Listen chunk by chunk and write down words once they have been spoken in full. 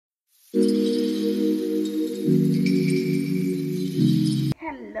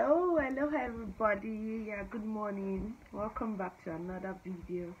Hello everybody. Yeah, good morning. Welcome back to another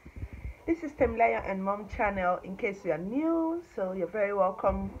video. This is Temilaya and Mom channel. In case you are new, so you're very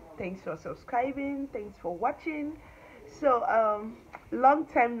welcome. Thanks for subscribing. Thanks for watching. So long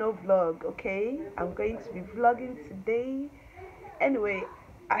time no vlog. Okay, I'm going to be vlogging today. Anyway,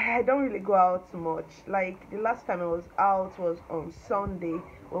 I don't really go out much. Like the last time I was out was on Sunday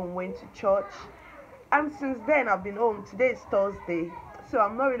when we went to church, and since then I've been home. Today is Thursday, so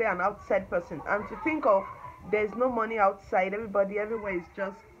I'm not really an outside person. And to think of, there's no money outside, everybody everywhere is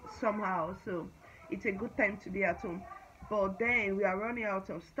just somehow, so it's a good time to be at home. But then we are running out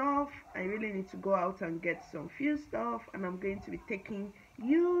of stuff. I really need to go out and get some few stuff, and I'm going to be taking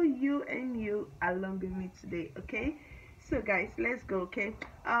you along with me today. Okay, so guys, let's go. Okay,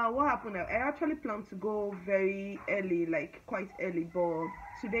 what happened, I actually planned to go very early, like quite early, but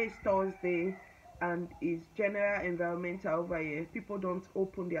today is Thursday and it's general environmental over here. People don't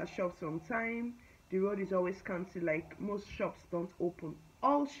open their shops on time. The road is always cancelled. Like most shops don't open,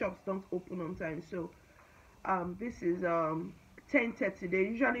 all shops don't open on time. So this is 10:30. They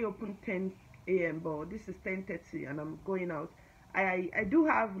usually open 10 a.m. but this is 10:30 and I'm going out. I do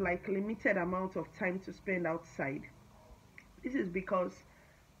have like limited amount of time to spend outside. This is because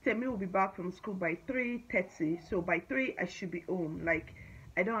Temi will be back from school by 3:30, so by 3 I should be home. Like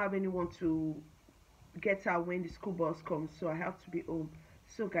I don't have anyone to get out when the school bus comes, so I have to be home.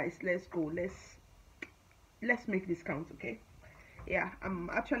 So guys, let's go. Let's make this count. Okay, yeah, I'm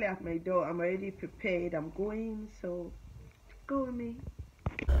actually at my door. I'm already prepared. I'm going, so go with me.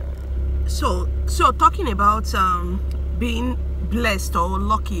 So talking about being blessed or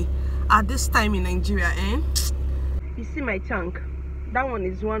lucky at this time in Nigeria, you see my tank, that one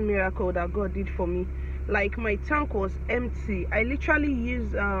is one miracle that God did for me. Like my tank was empty. I literally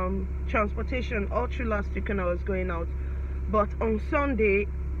used transportation all through last week when I was going out. But on Sunday,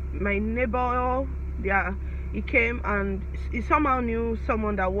 my neighbor, yeah, he came and he somehow knew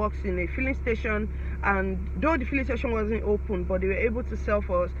someone that works in a filling station, and though the filling station wasn't open, but they were able to sell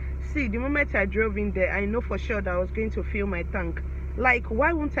for us. See, the moment I drove in there, I know for sure that I was going to fill my tank. Like,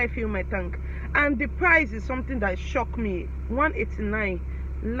 why won't I fill my tank? And the price is something that shocked me. 189.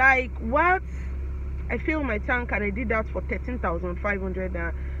 Like, what? I filled my tank and I did that for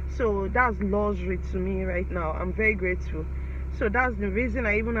 13,500. So that's luxury to me right now. I'm very grateful. So that's the reason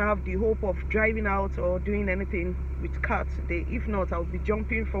I even have the hope of driving out or doing anything with car today. If not, I'll be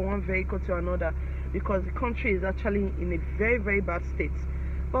jumping from one vehicle to another, because the country is actually in a very bad state.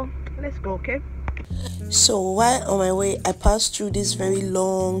 But let's go. Okay, so while on my way, I passed through this very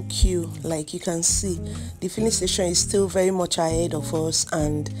long queue. Like you can see, the filling station is still very much ahead of us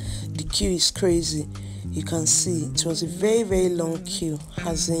and the queue is crazy. You can see it was a very long queue.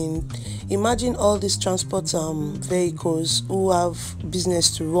 As in, imagine all these transport vehicles who have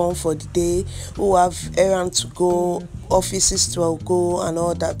business to run for the day, who have errands to go, offices to go and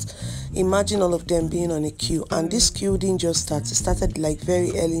all that. Imagine all of them being on a queue, and this queue didn't just start. It started like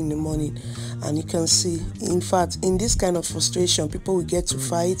very early in the morning, and you can see, in fact, in this kind of frustration, people will get to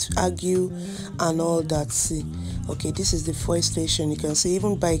fight, argue and all that. See, okay, this is the fuel station. You can see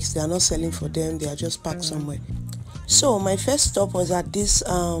even bikes, they are not selling for them, they are just parked somewhere. So my first stop was at this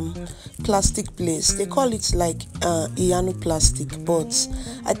plastic place. They call it like Iyanu plastic, but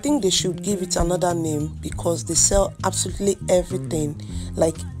I think they should give it another name because they sell absolutely everything,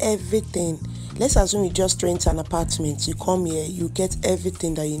 like everything. Let's assume you just rent an apartment. You come here, you get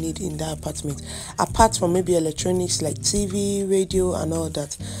everything that you need in that apartment, apart from maybe electronics like TV, radio and all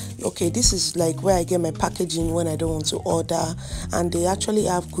that. Okay, this is like where I get my packaging when I don't want to order, and they actually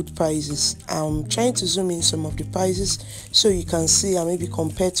have good prices. I'm trying to zoom in some of the prices so you can see, and maybe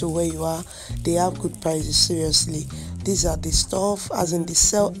compared to where you are, they have good prices. Seriously, these are the stuff, as in they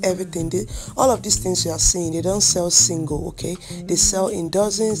sell everything. All of these things you are seeing, they don't sell single. Okay, they sell in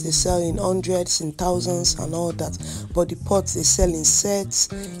dozens, they sell in hundreds, in thousands and all that. But the pots, they sell in sets.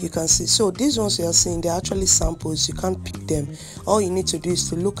 You can see, so these ones you are seeing, they're actually samples. You can't pick them. All you need to do is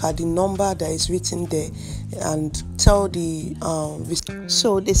to look at the number that is written there and tell the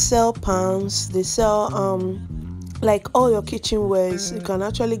so they sell pans, they sell like all your kitchen wares. You can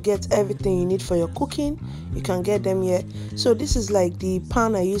actually get everything you need for your cooking. You can get them here. So this is like the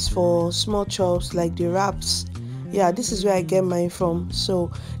pan I use for small chops, like the wraps Yeah, this is where I get mine from.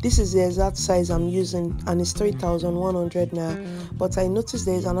 So this is the exact size I'm using, and it's 3,100 naira. But I noticed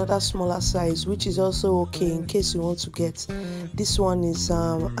there is another smaller size which is also okay in case you want to get. This one is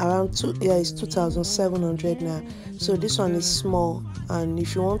around it's 2,700 naira. So this one is small, and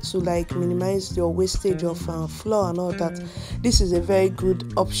if you want to like minimize your wastage of flour and all that, this is a very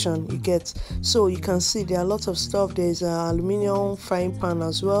good option you get. So you can see there are lots of stuff. There's an aluminum frying pan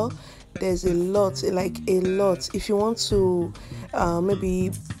as well. There's a lot, like a lot. If you want to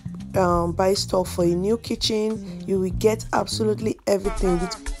maybe buy stuff for a new kitchen, you will get absolutely everything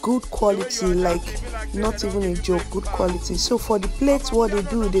with good quality, like not even a joke, good quality. So for the plates, what they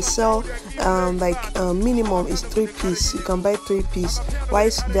do, they sell minimum is 3 piece. You can buy 3 piece,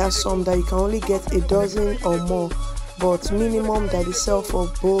 whilst there are some that you can only get a dozen or more, but minimum that they sell for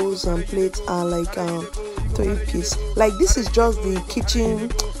bowls and plates are like 3 piece. Like this is just the kitchen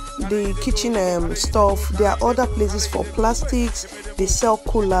stuff. There are other places for plastics. They sell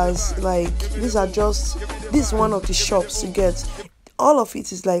coolers. Like this is one of the shops you get. All of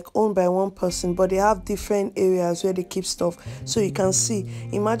it is like owned by one person, but they have different areas where they keep stuff. So you can see,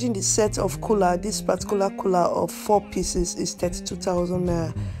 imagine the set of cooler. This particular cooler of 4 pieces is 32,000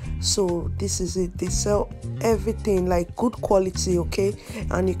 naira. So this is it. They sell everything, like good quality, okay?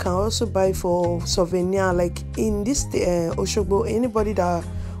 And you can also buy for souvenir, like in this Osogbo. Anybody that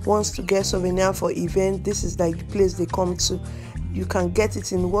wants to get souvenir for event, this is like the place they come to. You can get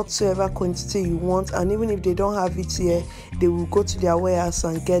it in whatsoever quantity you want, and even if they don't have it here, they will go to their warehouse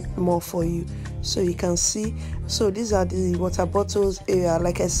and get more for you. So you can see, so these are the water bottles area.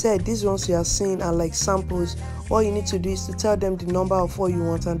 Like I said, these ones you are seeing are like samples. All you need to do is to tell them the number of what you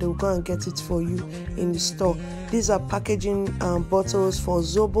want, and they will go and get it for you in the store. These are packaging bottles for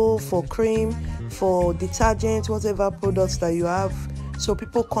zobo, for cream, for detergent, whatever products that you have. So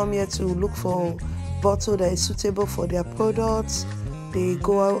people come here to look for bottle that is suitable for their products. They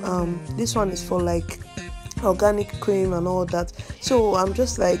go out. This one is for like organic cream and all that. So I'm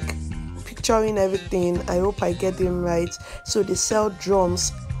just like picturing everything. I hope I get them right. So they sell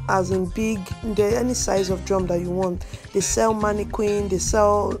drums, as in big, any size of drum that you want. They sell mannequin. They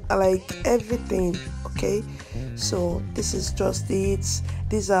sell like everything. Okay, so this is just it.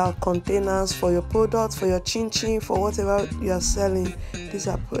 These are containers for your products, for your chinchin, for whatever you are selling. These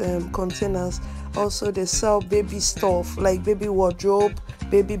are containers. Also, they sell baby stuff like baby wardrobe,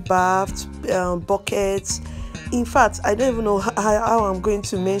 baby bath, buckets. In fact, I don't even know how I'm going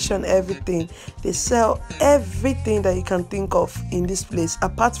to mention everything. They sell everything that you can think of in this place,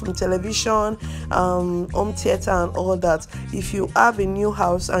 apart from television, home theater and all that. If you have a new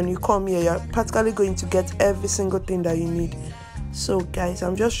house and you come here, you're practically going to get every single thing that you need. So guys,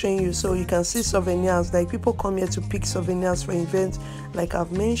 I'm just showing you so you can see souvenirs. Like people come here to pick souvenirs for events, like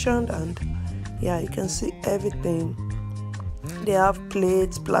I've mentioned, and yeah, you can see everything. They have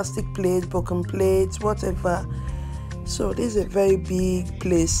plates, plastic plates, broken plates, whatever. So this is a very big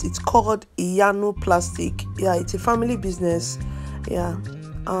place. It's called Iyanu Plastic. Yeah, it's a family business. Yeah.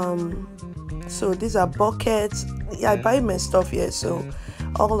 So these are buckets. Yeah, I buy my stuff here. So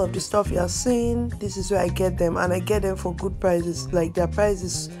all of the stuff you are seeing, this is where I get them, and I get them for good prices. Like their price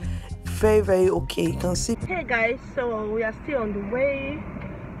is very okay. You can see. Hey guys, so we are still on the way.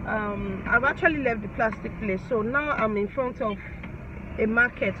 I've actually left the plastic place, so now I'm in front of a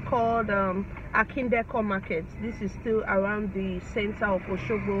market called Akindeko Market. This is still around the center of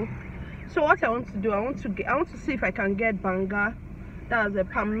Osogbo. So what I want to do, I want to see if I can get banga. That's a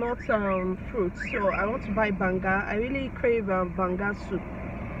palm nut fruit. So I want to buy banga. I really crave banga soup.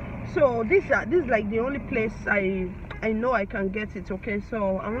 So this is like the only place I know I can get it. Okay,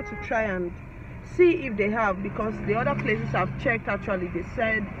 so I want to try and see if they have, because the other places I've checked, actually they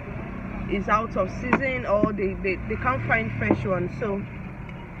said is out of season, or they can't find fresh ones. So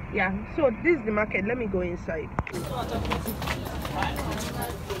yeah, so this is the market. Let me go inside.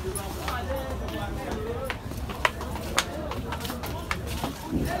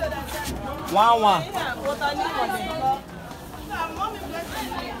 One.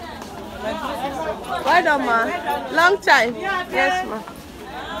 Well done, ma. Long time. Yes, ma.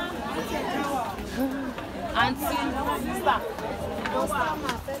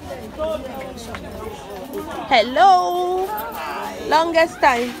 Hello. Longest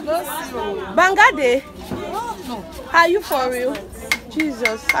time. Banga day. No. Are you for real?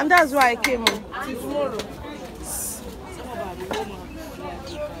 Jesus. And that's why I came on.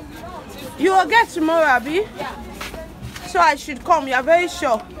 You will get tomorrow, Abby? Yeah. So I should come. You are very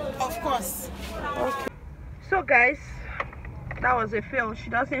sure? Of course. Okay. So guys, that was a fail. She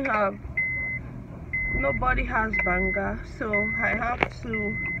doesn't have. Nobody has banga, so I have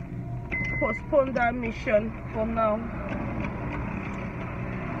to postpone that mission for now.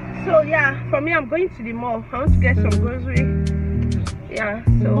 So yeah, for me, I'm going to the mall. I want to get some grocery. Yeah,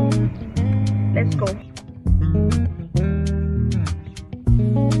 so let's go.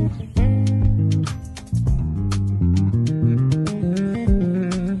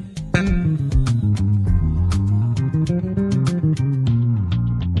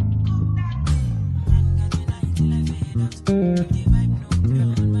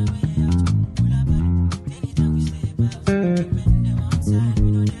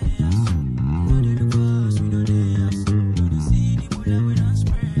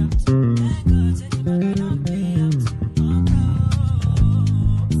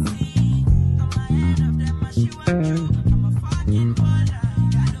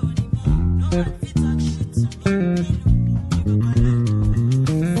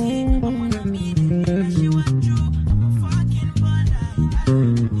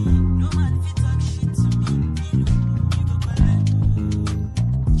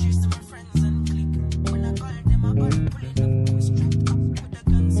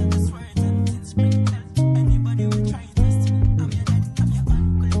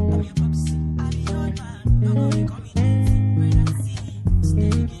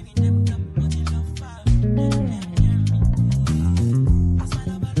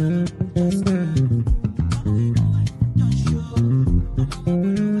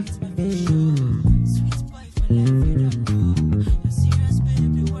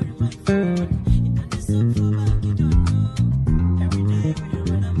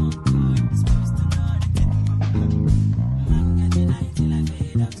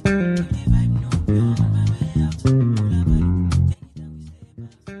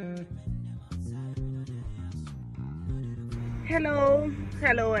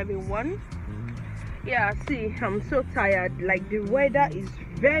 Hello everyone. Yeah, see, I'm so tired. Like, the weather is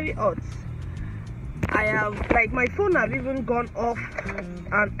very hot. I have, like, my phone have even gone off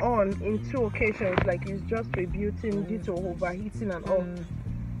and on in 2 occasions. Like, it's just rebooting due to overheating and all.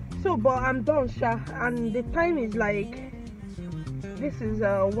 So, but I'm done, Sha, and the time is like, this is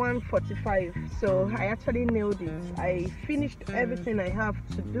 1:45. So I actually nailed it. I finished everything I have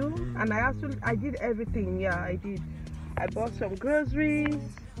to do, and I did everything. Yeah, I did. I bought some groceries.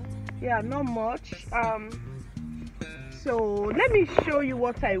 Yeah, not much. So let me show you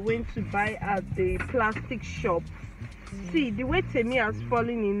what I went to buy at the plastic shop. See, the way Temi has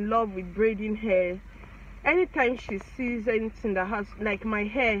fallen in love with braiding hair. Anytime she sees anything that has, like, my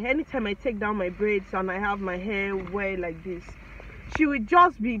hair, anytime I take down my braids and I have my hair wear like this, she would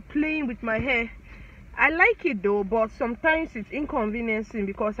just be playing with my hair. I like it though, but sometimes it's inconveniencing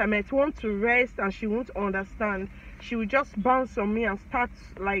because I might want to rest and she won't understand. She would just bounce on me and start,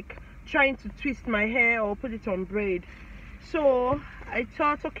 like, trying to twist my hair or put it on braid. So I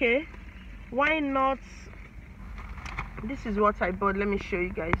thought, okay, why not? This is what I bought. Let me show you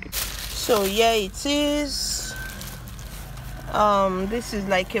guys. So yeah, it is. This is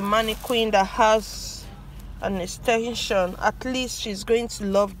like a mannequin that has an extension. At least she's going to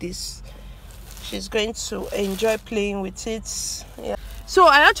love this. She's going to enjoy playing with it. Yeah. So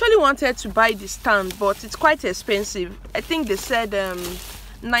I actually wanted to buy the stand, but it's quite expensive. I think they said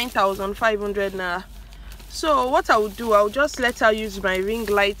 9,500 naira. So what I would do, I'll just let her use my ring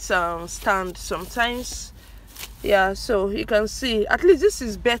light stand sometimes. Yeah, so you can see, at least this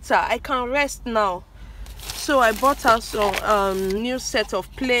is better. I can rest now. So I bought her some new set of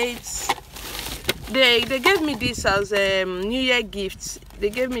plates. They gave me this as a New Year gift. They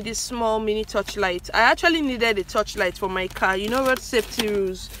gave me this small mini torchlight. I actually needed a torchlight for my car. You know, road safety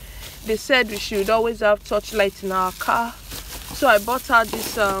rules, they said we should always have torchlight in our car. So I bought her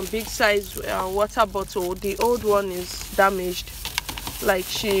this big size water bottle. The old one is damaged. Like,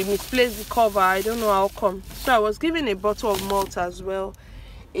 she misplaced the cover. I don't know how come. So I was given a bottle of malt as well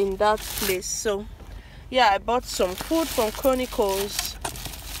in that place. So yeah, I bought some food from Chronicles.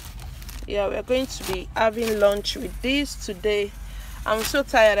 Yeah, we're going to be having lunch with this today. I'm so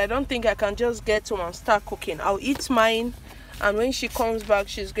tired. I don't think I can just get home and start cooking. I'll eat mine, and when she comes back,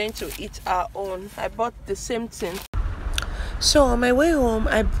 she's going to eat her own. I bought the same thing. So on my way home,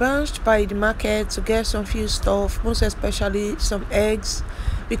 I branched by the market to get some few stuff, most especially some eggs,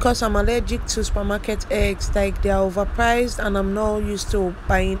 because I'm allergic to supermarket eggs. Like, they are overpriced and I'm not used to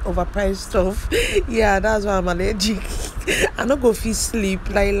buying overpriced stuff. Yeah, that's why I'm allergic. I don't go feel sleep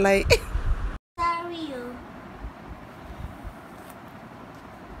like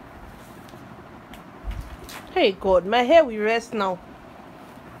Hey God, my hair will rest now.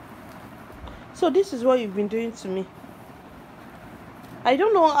 So this is what you've been doing to me. I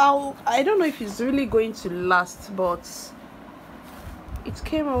don't know if it's really going to last, but It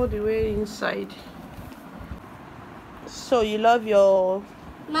came all the way inside. So you love your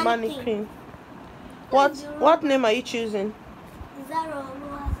mannequin. What name are you choosing? Zara.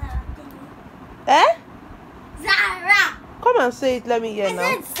 Eh? Zara. Come and say it, let me hear now.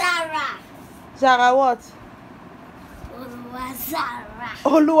 I said Zara. Zara what? Zara.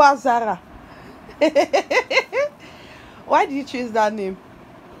 Oluwa Zara. Why did you choose that name?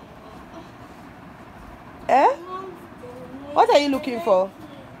 Eh? What are you looking for?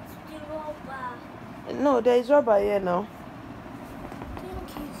 No, there is rubber here now.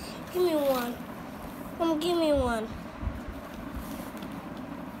 Give me one. Give me one.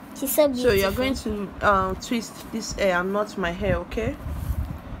 She's so beautiful. So you're going to twist this hair and not my hair, okay?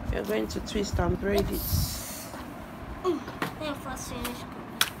 You're going to twist and braid it. Then first finish.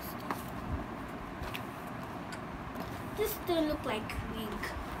 This still look like wig.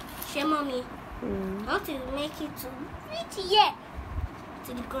 Share mommy. I want to make it to reach here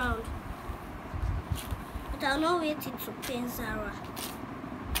to the ground. But I'll not wait it to pin Zara.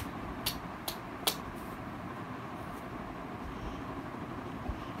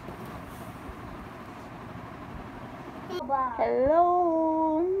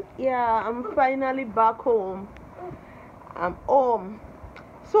 Hello. Yeah, I'm finally back home. I'm home.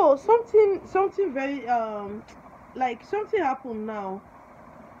 So something very like something happened now.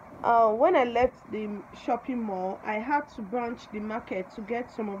 When I left the shopping mall, I had to branch the market to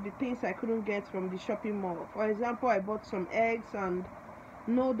get some of the things I couldn't get from the shopping mall. For example, I bought some eggs and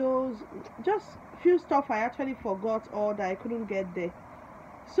noodles, just few stuff I actually forgot or that I couldn't get there.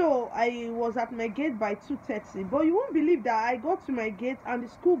 So I was at my gate by 2:30, but you won't believe that I got to my gate and the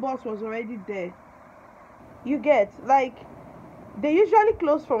school bus was already there. You get, like, they usually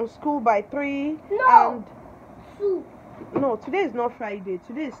close from school by 3. No. And 2. no, today is not Friday,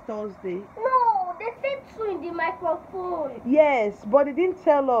 today is Thursday. No, they said 2 in the microphone. Yes, but they didn't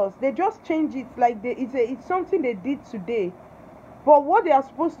tell us. They just changed it, like it's something they did today. But what they are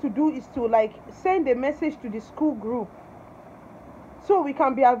supposed to do is to like send a message to the school group so we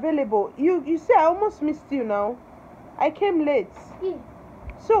can be available. You see, I almost missed you now. I came late.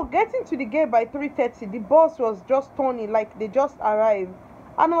 So getting to the gate by 3:30, the bus was just turning, like they just arrived.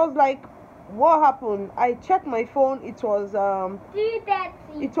 And I was like, what happened? I checked my phone, it was 3:30.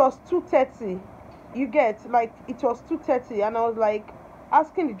 It was 2:30. You get, like, it was 2:30, and I was like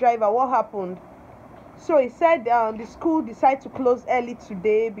asking the driver what happened. So he said the school decided to close early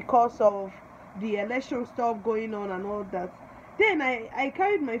today because of the election stuff going on and all that. Then I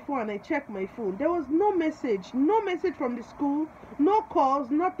carried my phone and I checked my phone. There was no message from the school, no calls,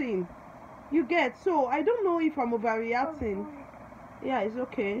 nothing. You get, so I don't know if I'm overreacting. Yeah, it's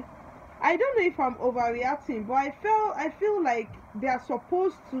okay. I don't know if I'm overreacting, but I feel like they are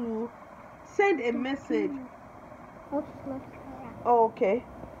supposed to send a message. Oh, okay.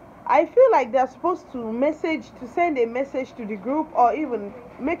 I feel like they're supposed to send a message to the group or even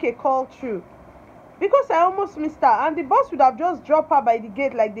make a call through. Because I almost missed her, and the bus would have just dropped her by the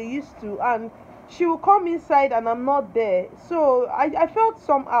gate like they used to, and she will come inside and I'm not there. So I felt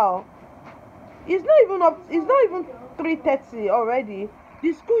somehow. It's not even 3:30 already.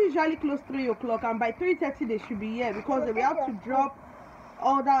 The school usually closes 3 o'clock, and by 3:30 they should be here because they will have to drop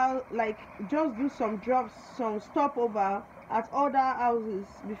other, like, just do some stopover at other houses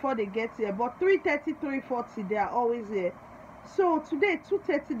before they get here. But 3:30, 3:40 they are always here. So today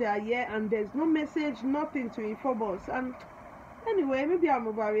 2:30 they are here and there's no message, nothing to inform us. And anyway, maybe I'm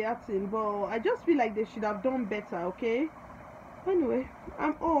overreacting, but I just feel like they should have done better. Okay, anyway,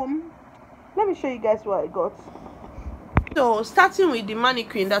 I'm home. Let me show you guys what I got. So starting with the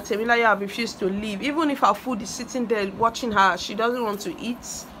mannequin that Temilaya refused to leave, even if her food is sitting there watching her, she doesn't want to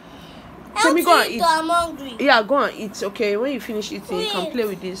eat. Temi, go and eat. I'm hungry. Yeah, go and eat. Okay, when you finish eating, you can play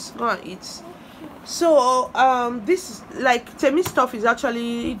with this. Go and eat. So this, like, Temi's stuff is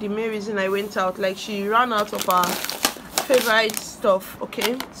actually the main reason I went out. Like, she ran out of her favorite stuff.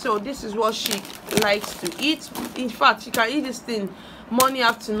 Okay, so this is what she likes to eat. In fact, she can eat this thing morning,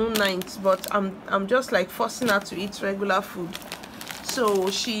 afternoon, night, but I'm just like forcing her to eat regular food. So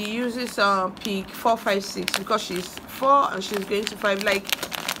she uses pig 4, 5, 6 because she's 4 and she's going to 5. Like,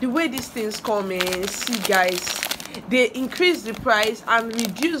 the way these things come, see guys, they increase the price and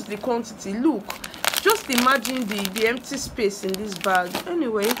reduce the quantity. Look, just imagine the empty space in this bag.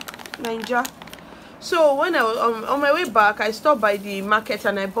 Anyway, Ninja. So when I was on my way back, I stopped by the market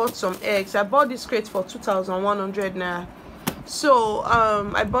and I bought some eggs. I bought this crate for 2,100 naira. So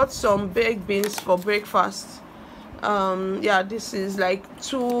I bought some baked beans for breakfast. Yeah, this is like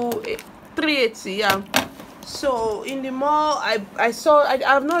 380. Yeah. So in the mall, I saw,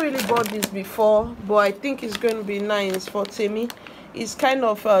 I've not really bought this before, but I think it's going to be nice for Temi. It's kind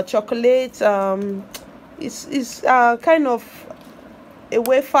of chocolate. It's kind of a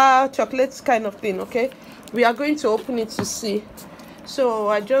wafer chocolate kind of thing. Okay, we are going to open it to see. So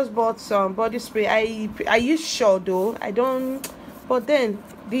I just bought some body spray. I use Shaw though. I don't, but then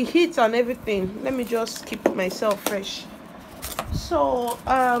the heat and everything, let me just keep myself fresh. So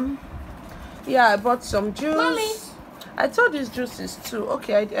yeah, I bought some juice. Mommy. I told these juices too.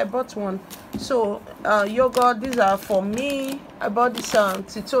 Okay, I bought one. So yogurt, these are for me. I bought this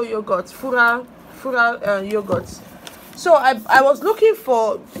Tito yogurt, Fura yogurt. So I was looking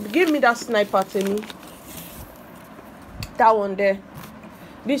for, give me that sniper, Temi. That one there.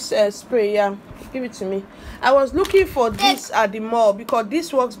 This spray, yeah, give it to me. I was looking for this at the mall because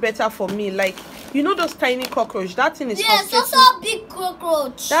this works better for me. Like, you know those tiny cockroach, that thing is also a big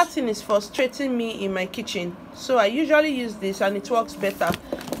cockroach. That thing is frustrating me in my kitchen. So I usually use this and it works better.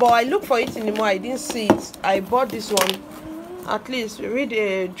 But I look for it in the mall, I didn't see it. I bought this one. At least Read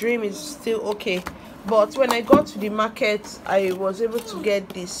a Dream is still okay. But when I got to the market, I was able to get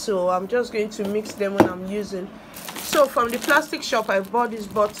this. So I'm just going to mix them when I'm using. So from the plastic shop, I bought this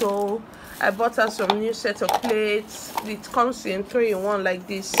bottle. I bought her some new set of plates. It comes in 3-in-1 like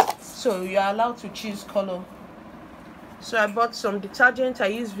this. So you're allowed to choose color. So I bought some detergent. I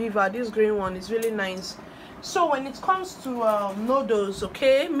use Viva. This green one is really nice. So when it comes to noodles,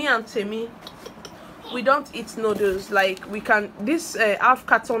 okay, me and Temi, we don't eat noodles. Like, we can, this half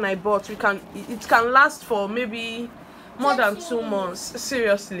carton I bought, it can last for maybe more than 2 months.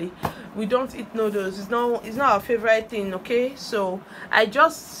 Seriously, we don't eat noodles. It's not our favorite thing. Okay, so I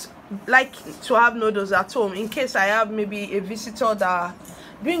just like to have noodles at home in case I have maybe a visitor that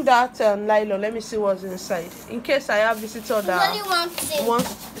bring that nylon. Let me see what's inside. In case I have visitor that really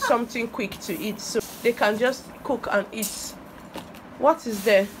wants something quick to eat, so they can just cook and eat. What is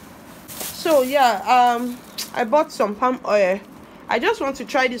there? So yeah, I bought some palm oil. I just want to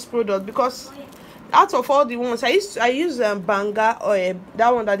try this product because out of all the ones I use Banga oil,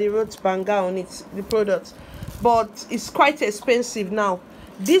 that one that they wrote Banga on it, the product, but it's quite expensive now.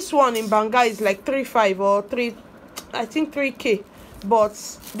 This one in Banga is like 3.5 or 3, I think 3K, but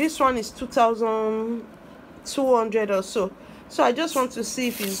this one is 2,200 or so. So I just want to see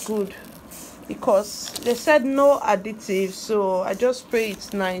if it's good because they said no additives, so I just pray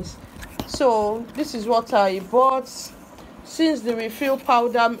it's nice. So this is what I bought. Since the refill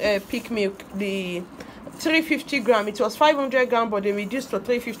powder peak milk, the 350 gram, it was 500 gram, but they reduced to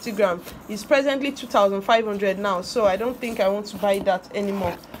 350 gram. It's presently 2,500 now, so I don't think I want to buy that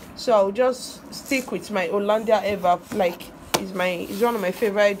anymore. So I'll just stick with my Hollandia Eva. Like, is one of my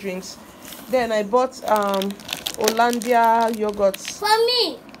favorite drinks. Then I bought Hollandia yogurt for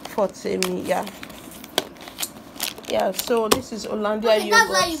me. For Temi, yeah. So this is Hollandia yogurt. That's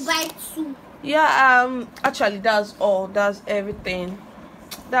why you buy 2. Yeah, actually that's all. That's everything.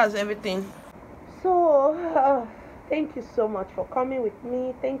 So thank you so much for coming with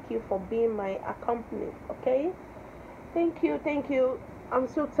me. Thank you for being my accompanist. Okay, thank you. I'm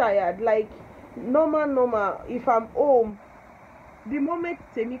so tired. Like, normal, if I'm home, the moment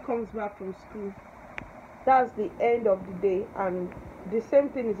Temi comes back from school, that's the end of the day. And the same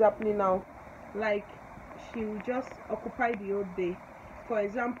thing is happening now. Like, she will just occupy the whole day. For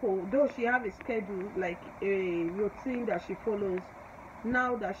example, though she have a schedule, like a routine that she follows,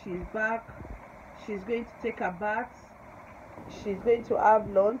 now that she's back, she's going to take a bath, she's going to have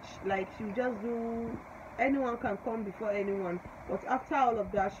lunch. Like, she'll just do, anyone can come before anyone, but after all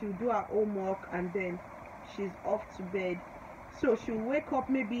of that, she'll do her homework and then she's off to bed. So she'll wake up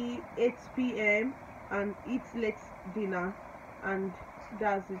maybe 8 p.m. and eat late dinner, and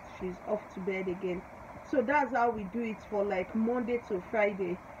that's it, she's off to bed again. So that's how we do it for like Monday to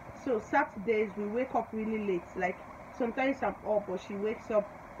Friday. So Saturdays we wake up really late. Like, sometimes I'm up, but she wakes up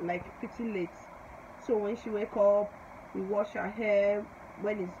like pretty late. So when she wake up, we wash her hair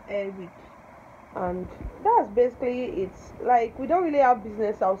when it's hair week, and that's basically it. Like, we don't really have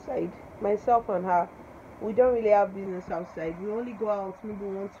business outside. Myself and her, we don't really have business outside. We only go out maybe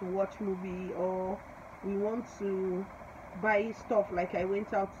we want to watch movie or we want to buy stuff. Like, I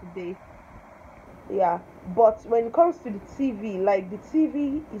went out today. Yeah, but when it comes to the TV, like, the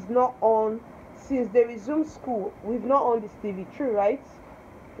TV is not on since they resumed school. We've not on this TV, true, right?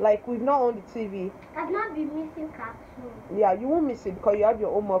 Like, we've not on the TV. I've not been missing cartoons. Yeah, you won't miss it because you have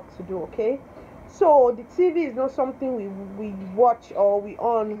your homework to do, okay? So the TV is not something we watch or we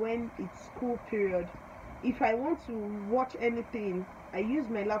on when it's school period. If I want to watch anything, I use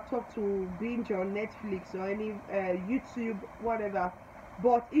my laptop to binge on Netflix or any YouTube, whatever.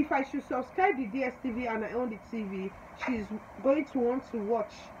 But if I should subscribe the DSTV and I own the TV, she's going to want to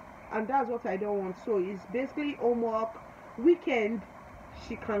watch, and that's what I don't want. So it's basically homework weekend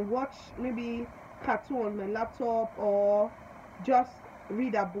she can watch maybe cartoon on my laptop or just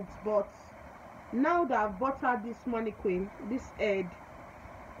read her books. But now that I've bought her this mannequin, this head,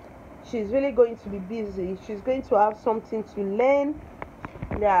 she's really going to be busy. She's going to have something to learn.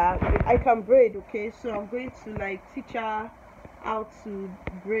 Yeah, I can braid, okay, so I'm going to like teach her how to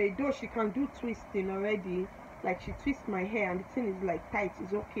braid. Though she can do twisting already, like she twists my hair and the thing is like tight,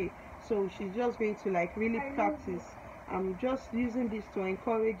 it's okay. So she's just going to like really practice. I'm just using this to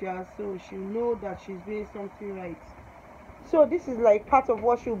encourage her so she'll know that she's doing something right. So this is like part of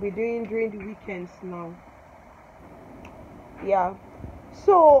what she'll be doing during the weekends now. Yeah,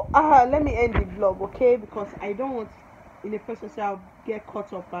 so let me end the vlog, okay, because I don't want in the process I'll get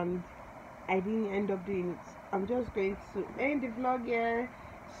caught up and I didn't end up doing it. I'm just going to end the vlog here.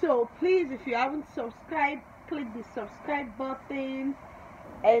 So please, if you haven't subscribed, click the subscribe button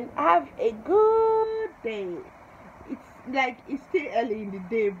and have a good day. It's like it's still early in the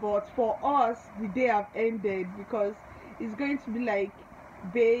day, but for us the day have ended because it's going to be like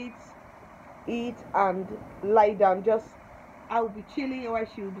bathe, eat and lie down. Just I'll be chilling while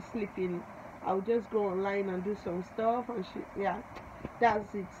she will be sleeping. I'll just go online and do some stuff and yeah,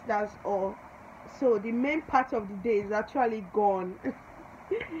 that's it, that's all. So the main part of the day is actually gone.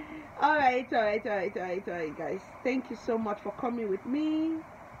 all right guys, thank you so much for coming with me.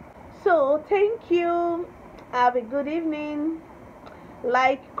 So thank you, have a good evening,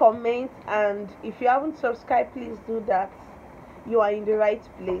 like, comment, and if you haven't subscribed, please do that. You are in the right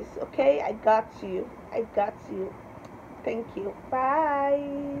place, okay? I got you, thank you,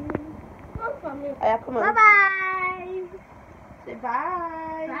 bye. Come on. Bye-bye. Say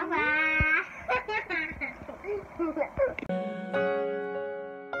bye. Bye-bye.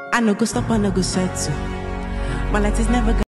 I no go stop, I no go settle. My light is never gonna